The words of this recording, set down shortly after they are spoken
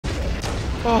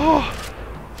Oh!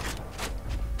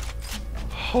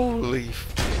 Holy...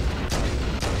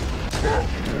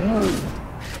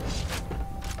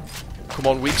 Come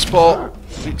on, weak spot!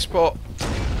 Weak spot!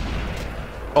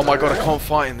 Oh my god, I can't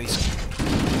fight in these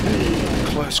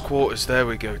close quarters. There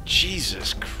we go.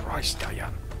 Jesus Christ,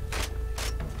 Diane.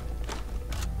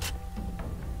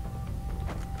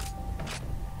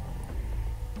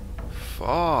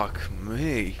 Fuck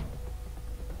me.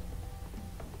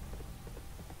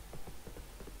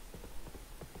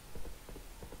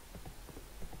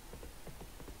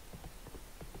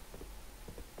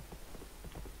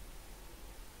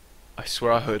 I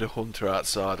swear I heard a hunter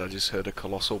outside. I just heard a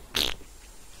colossal...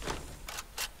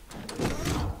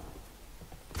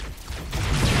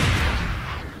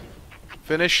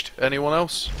 Finished? Anyone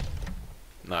else?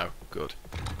 No. Good.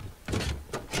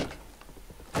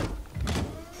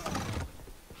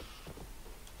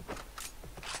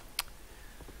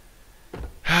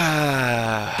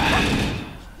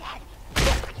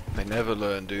 They never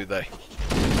learn, do they?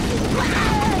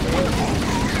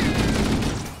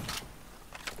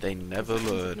 They never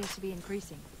learn. Appears to be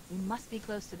increasing. We must be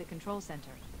close to the control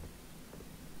center.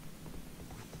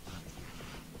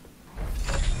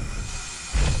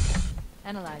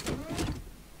 Analyzing.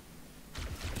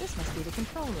 This must be the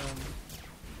control room.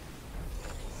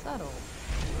 Subtle.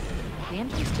 The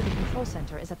entrance to the control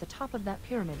center is at the top of that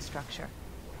pyramid structure.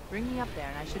 Bring me up there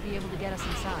and I should be able to get us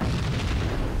inside.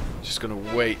 Just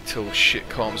gonna wait till shit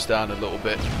calms down a little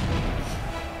bit.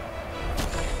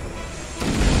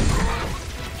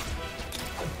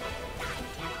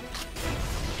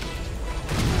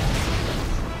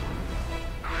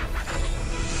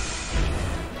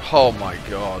 Oh my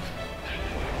god.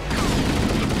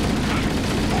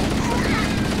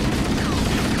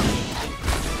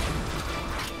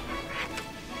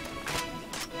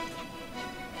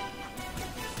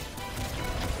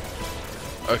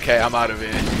 Okay, I'm out of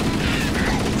here.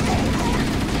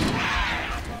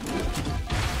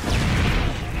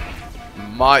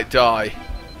 Might die.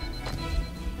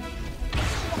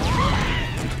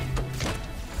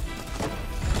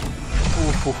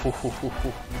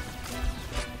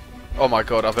 Oh my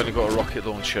god, I've only got a rocket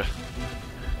launcher.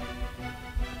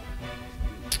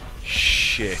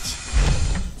 Shit.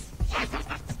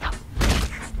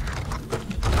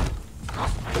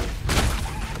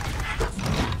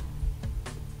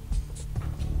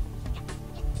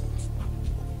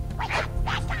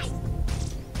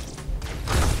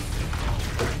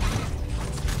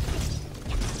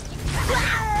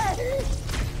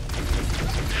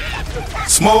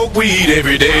 Smoke weed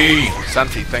every day.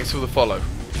 Santi, thanks for the follow.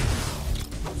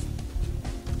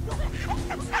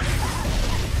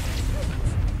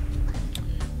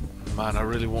 Man, I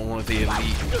really want one of the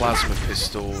elite plasma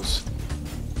pistols.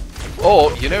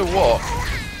 Or, you know what?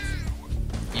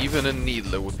 Even a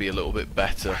needler would be a little bit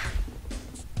better.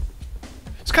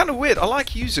 It's kind of weird. I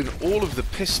like using all of the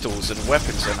pistols and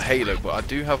weapons on Halo, but I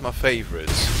do have my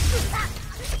favourites.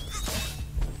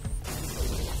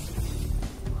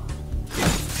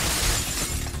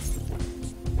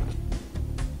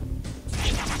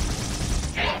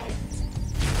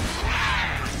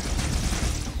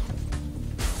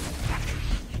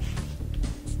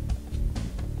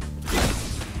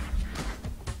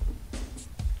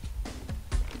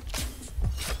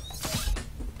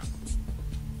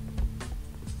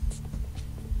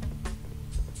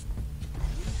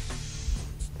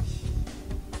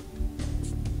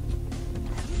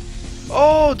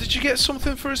 Oh, did you get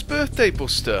something for his birthday,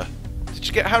 Buster? Did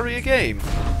you get Harry a game?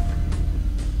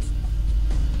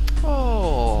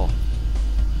 Oh.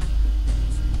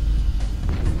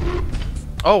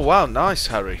 Oh, wow, nice,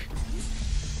 Harry.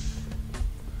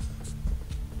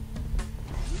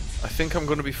 I think I'm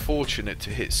going to be fortunate to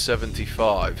hit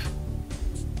 75.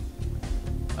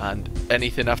 And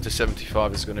anything after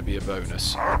 75 is going to be a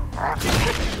bonus.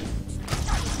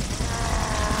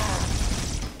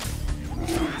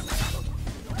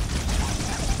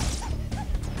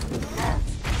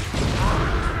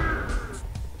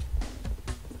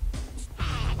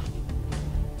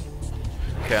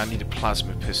 Okay, I need a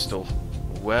plasma pistol.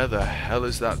 Where the hell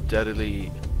is that dead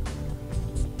elite?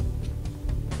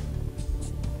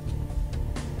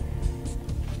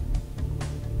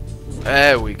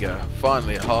 There we go.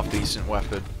 Finally a half-decent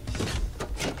weapon.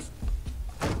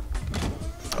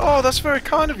 Oh, that's very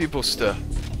kind of you, Buster.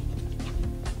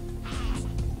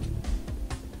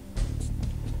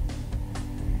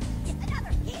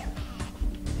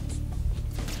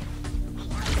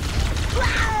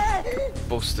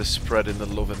 Buster spreading the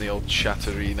love in the old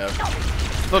chatterino.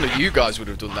 None of you guys would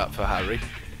have done that for Harry.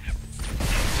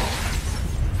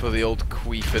 For the old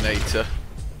queefinator.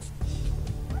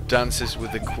 Dances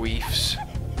with the queefs.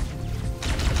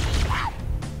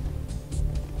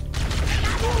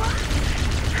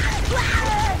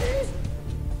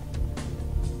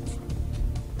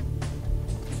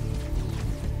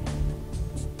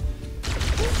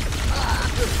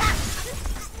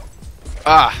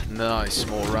 Ah, nice.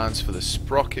 More rounds for the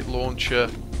sprocket launcher.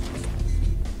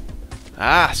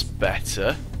 That's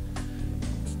better.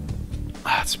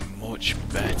 That's much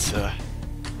better.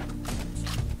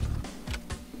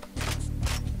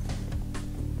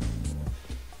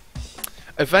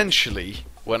 Eventually,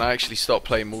 when I actually start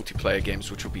playing multiplayer games,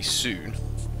 which will be soon,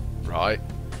 right?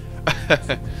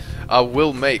 I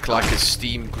will make like a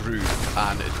Steam group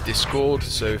and a Discord,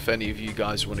 so if any of you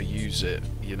guys want to use it,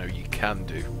 you know, you can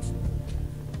do.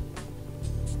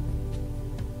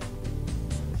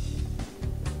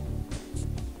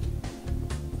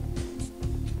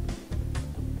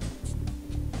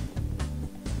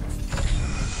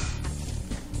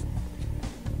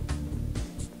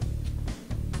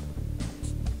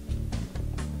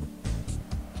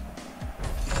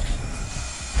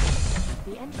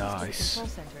 Nice. The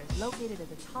control center is located at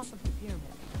the top of the pyramid.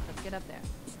 Let's get up there.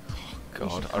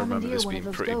 God, I remember this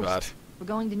being pretty bad. We're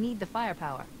going to need the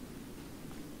firepower.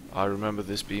 I remember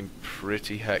this being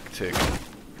pretty hectic.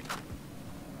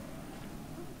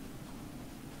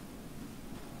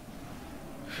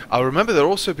 I remember there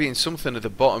also being something at the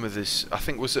bottom of this. I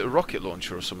think, was it a rocket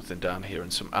launcher or something down here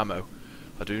and some ammo.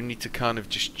 I do need to kind of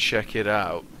just check it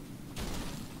out.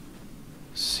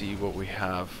 See what we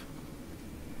have.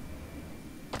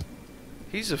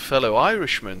 He's a fellow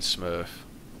Irishman, Smurf.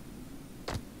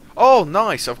 Oh,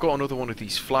 nice! I've got another one of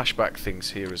these flashback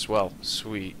things here as well.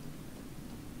 Sweet.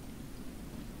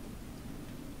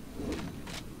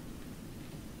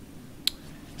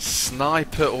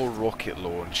 Sniper or rocket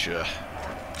launcher?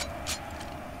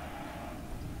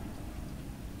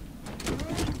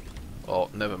 Oh,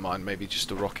 never mind. Maybe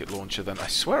just a rocket launcher then. I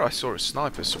swear I saw a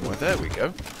sniper somewhere. There we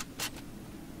go.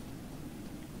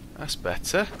 That's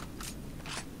better.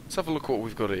 Let's have a look what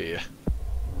we've got here.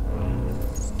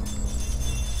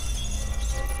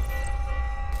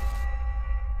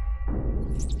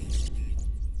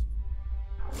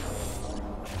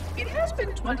 It has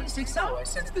been 26 hours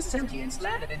since the Sentients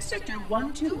landed in Sector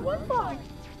 1215,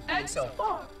 and so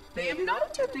far, they have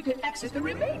not attempted to exit the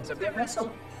remains of their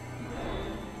vessel.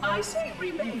 I say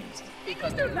remains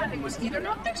because their landing was either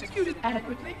not executed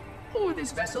adequately, or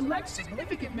this vessel lacks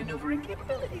significant maneuvering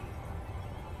capability.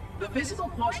 The visible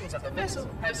portions of the vessel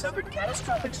have suffered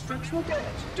catastrophic structural damage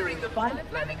during the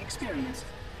violent landing experience.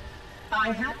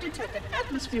 I have detected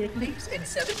atmospheric leaks in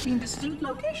 17 distinct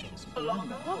locations along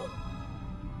the hull.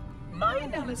 My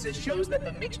analysis shows that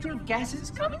the mixture of gases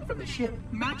coming from the ship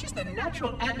matches the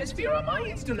natural atmosphere on my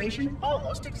installation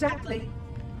almost exactly.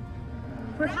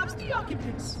 Perhaps the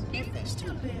occupants, if they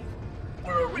still live,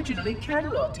 were originally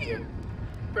cataloged here.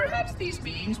 Perhaps these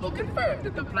beings will confirm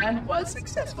that the plan was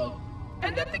successful,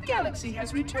 and that the galaxy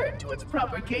has returned to its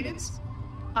proper cadence.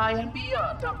 I am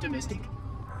beyond optimistic.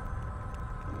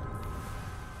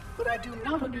 But I do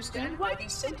not understand why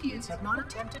these sentients have not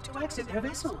attempted to exit their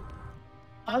vessel.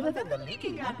 Other than the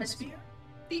leaking atmosphere,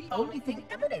 the only thing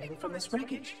emanating from this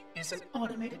wreckage is an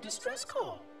automated distress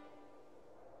call.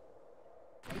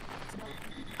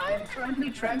 I am currently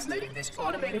translating this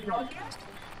automated broadcast,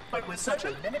 but with such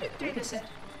a limited dataset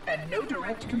and no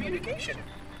direct communication,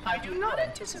 I do not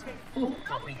anticipate full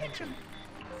comprehension.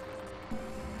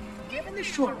 Given the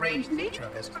short-range nature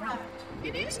of this craft,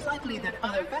 it is likely that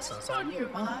other vessels are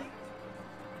nearby.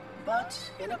 But,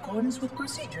 in accordance with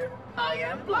procedure, I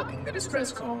am blocking the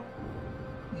distress call.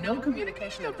 No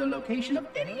communication of the location of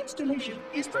any installation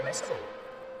is permissible.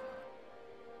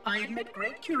 I admit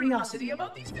great curiosity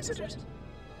about these visitors.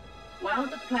 While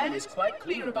the plan is quite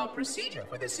clear about procedure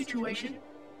for this situation,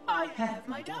 I have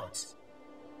my doubts.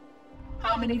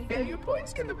 How many failure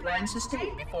points can the plan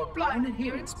sustain before blind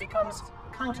adherence becomes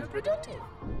counterproductive?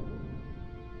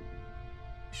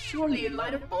 Surely, in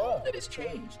light of all that has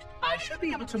changed, I should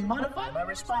be able to modify my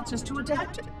responses to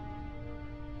adapt it.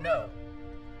 No,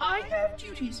 I have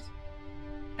duties,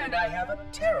 and I have a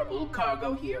terrible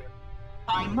cargo here.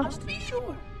 I must be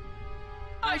sure.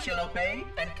 I shall obey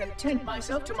and content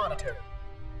myself to monitor.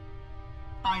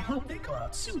 I hope they come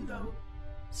out soon, though.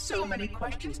 So many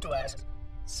questions to ask.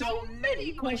 So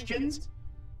many questions.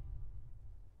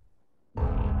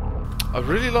 I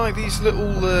really like these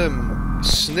little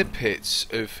snippets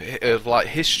of like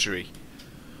history.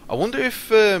 I wonder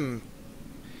if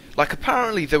like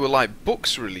apparently there were like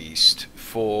books released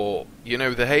for, you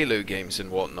know, the Halo games and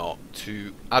whatnot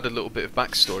to add a little bit of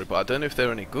backstory, but I don't know if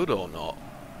they're any good or not.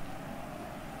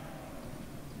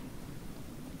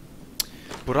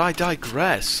 But I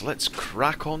digress. Let's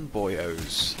crack on,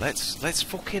 boyos. Let's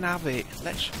fucking have it.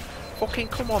 Let's fucking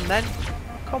come on then.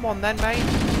 Come on then, mate.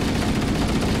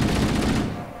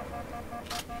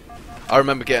 I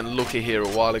remember getting lucky here a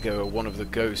while ago. One of the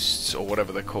ghosts, or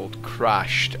whatever they're called,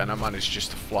 crashed, and I managed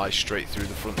just to fly straight through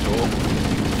the front door.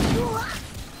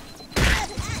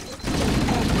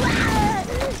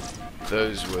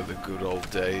 Those were the good old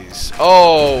days.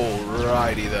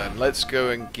 Alrighty then. Let's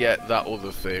go and get that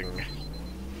other thing.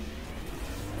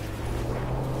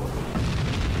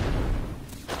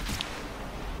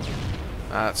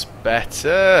 That's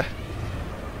better.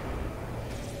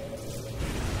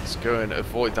 Let's go and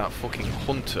avoid that fucking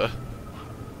hunter.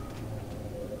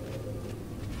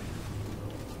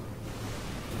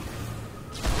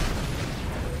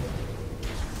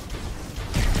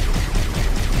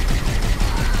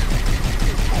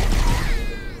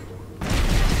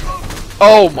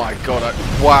 Oh my god,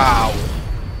 wow.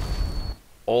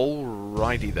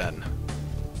 Alrighty then.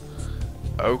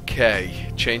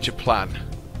 Okay, change of plan.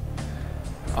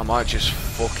 I might just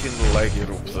fucking leg it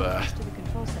up there. To the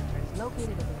control center is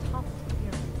located at the top of the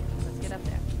pyramid. Let's get up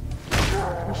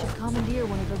there. We should commandeer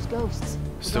one of those ghosts.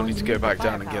 Still need to go back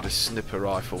down and get a snipper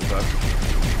rifle though.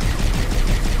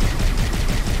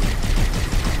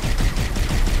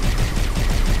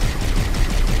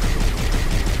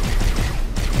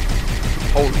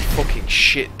 Holy fucking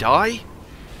shit, die?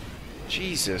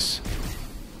 Jesus.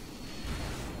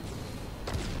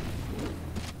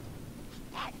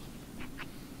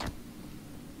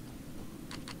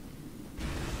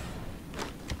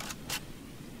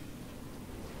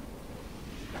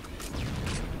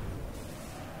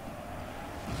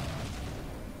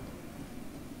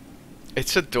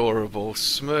 It's adorable.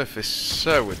 Smurf is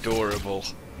so adorable.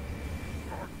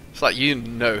 It's like you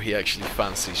know he actually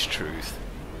fancies truth.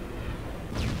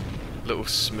 Little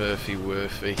Smurfy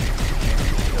Worthy.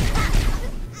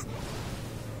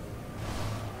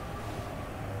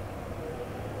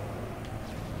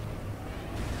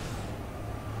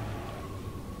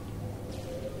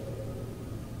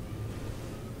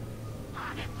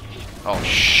 Oh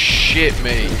shit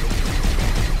me.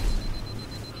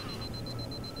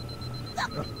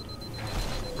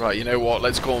 Right, you know what?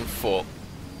 Let's go on foot.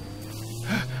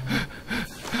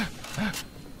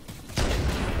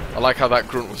 I like how that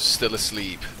grunt was still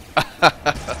asleep.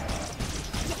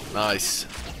 Nice.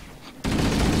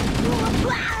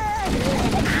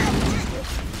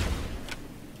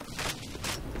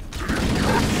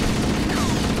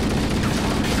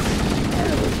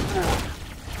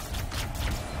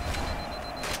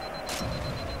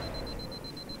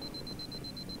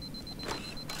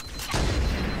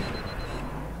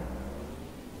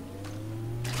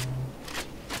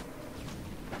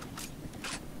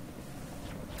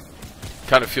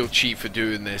 Kind of feel cheap for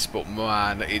doing this, but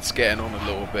man, it's getting on a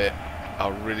little bit. I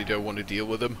really don't want to deal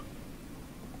with them.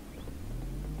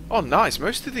 Oh nice,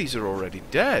 most of these are already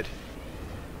dead.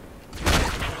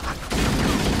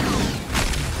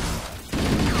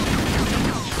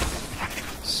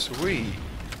 Sweet.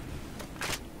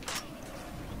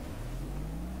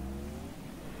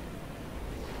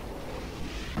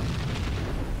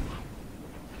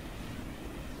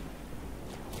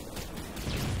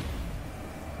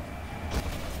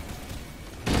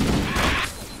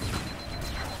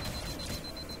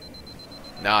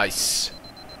 Nice.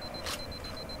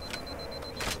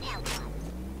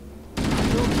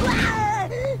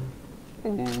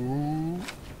 Ooh.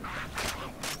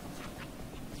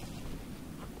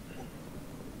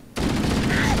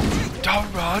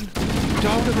 Don't run!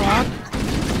 Don't run!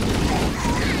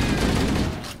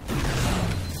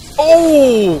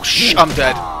 Oh, I'm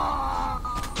dead.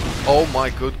 Oh my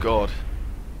good god.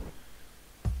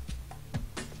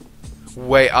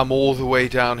 Wait, I'm all the way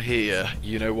down here.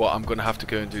 You know what? I'm gonna have to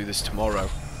go and do this tomorrow.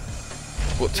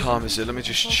 What time is it? Let me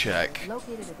just check. Oh,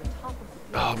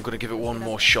 I'm gonna give it one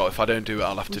more shot. If I don't do it,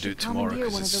 I'll have to do it tomorrow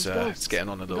because it's getting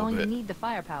on a little bit. Need the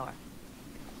firepower.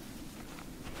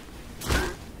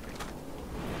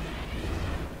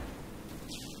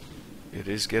 It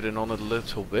is getting on a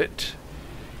little bit.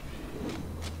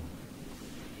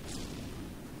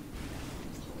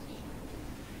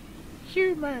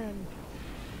 Human.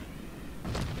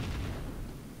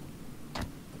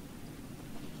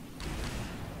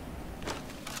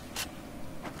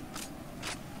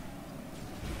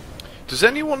 Does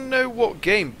anyone know what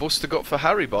game Buster got for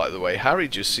Harry, by the way? Harry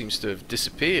just seems to have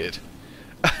disappeared.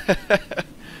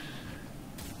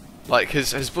 Like,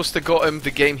 has Buster got him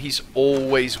the game he's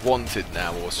always wanted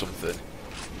now or something?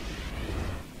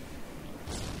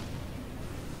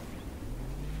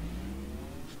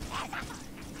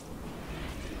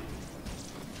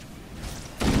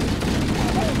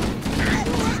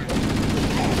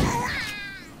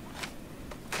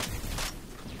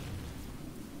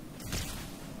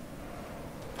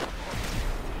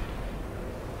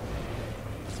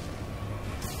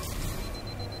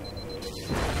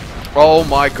 Oh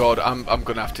my god, I'm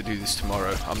gonna have to do this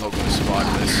tomorrow. I'm not gonna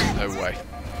survive this. No way.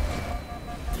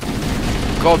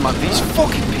 God, man, these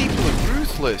fucking people are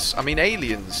ruthless. I mean,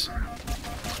 aliens.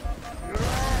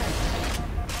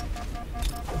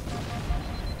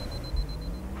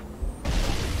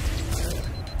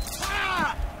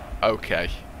 Okay.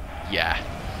 Yeah.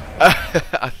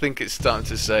 I think it's time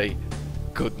to say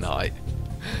good night.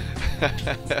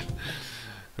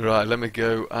 Right, let me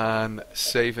go and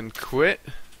save and quit.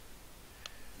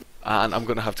 And I'm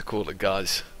going to have to call it,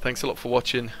 guys. Thanks a lot for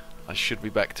watching. I should be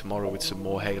back tomorrow with some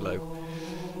more Halo.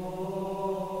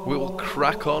 We'll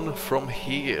crack on from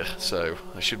here. So,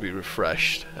 I should be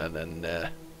refreshed. And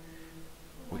then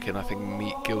we can, I think,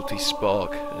 meet Guilty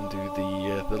Spark and do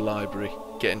the library.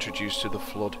 Get introduced to the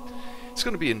Flood. It's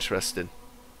going to be interesting.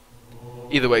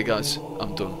 Either way, guys,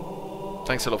 I'm done.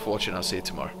 Thanks a lot for watching. I'll see you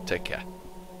tomorrow. Take care.